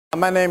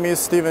My name is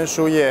Steven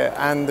Shuye,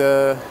 and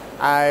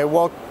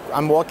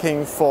I'm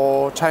working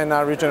for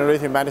China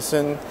Regenerative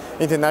Medicine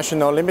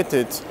International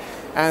Limited.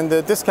 And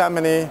this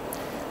company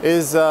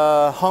is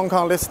a Hong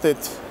Kong listed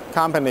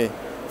company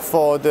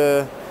for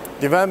the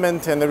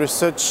development and the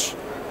research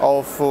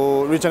of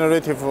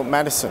regenerative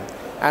medicine.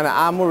 And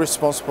I'm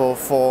responsible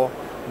for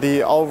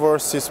the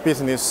overseas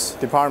business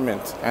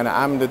department, and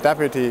I'm the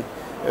deputy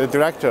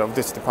director of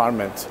this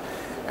department.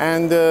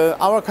 And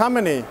our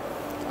company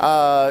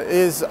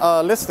is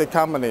a listed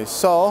company,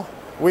 so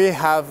we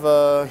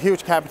have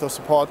huge capital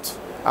support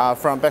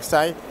from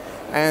backside,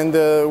 and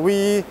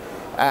we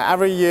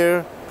every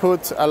year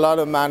put a lot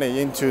of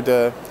money into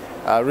the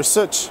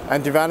research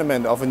and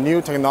development of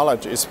new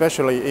technology,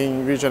 especially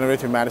in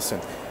regenerative medicine.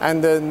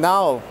 And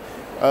now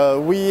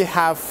we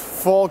have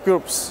 4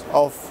 groups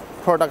of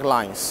product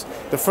lines.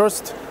 The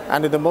first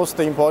and the most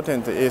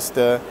important is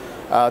the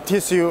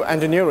tissue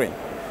engineering.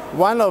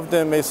 One of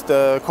them is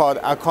called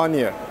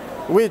Aconia,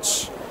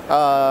 which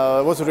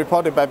was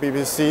reported by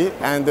BBC,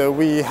 and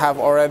we have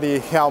already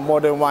helped more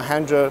than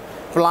 100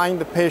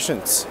 blind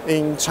patients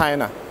in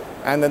China.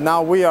 And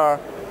now we are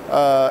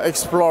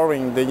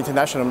exploring the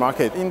international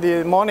market. In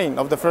the morning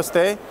of the first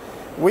day,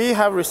 we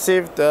have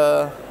received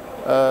 8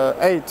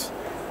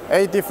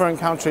 different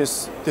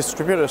countries'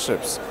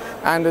 distributorships,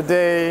 and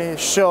they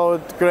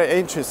showed great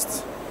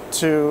interest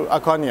to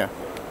Aconia.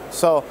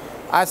 So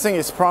I think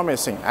it's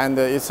promising, and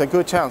it's a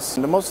good chance.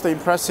 The most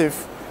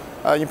impressive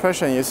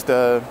impression is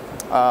the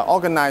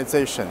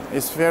organization.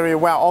 It's very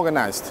well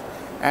organized,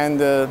 and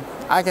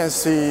I can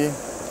see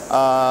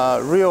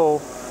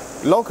real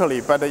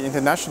locally but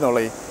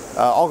internationally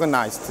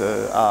organized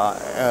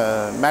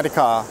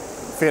medical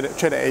trade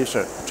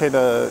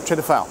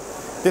fair.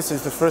 This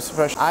is the first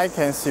impression. I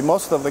can see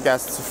most of the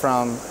guests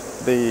from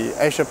the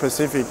Asia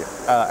Pacific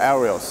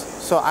areas.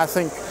 So I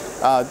think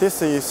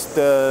this is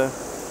the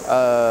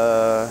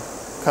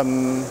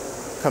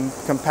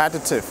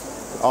competitive,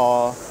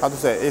 or how to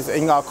say, is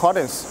in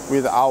accordance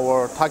with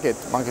our target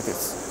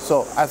markets.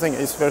 So I think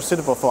it's very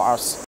suitable for us.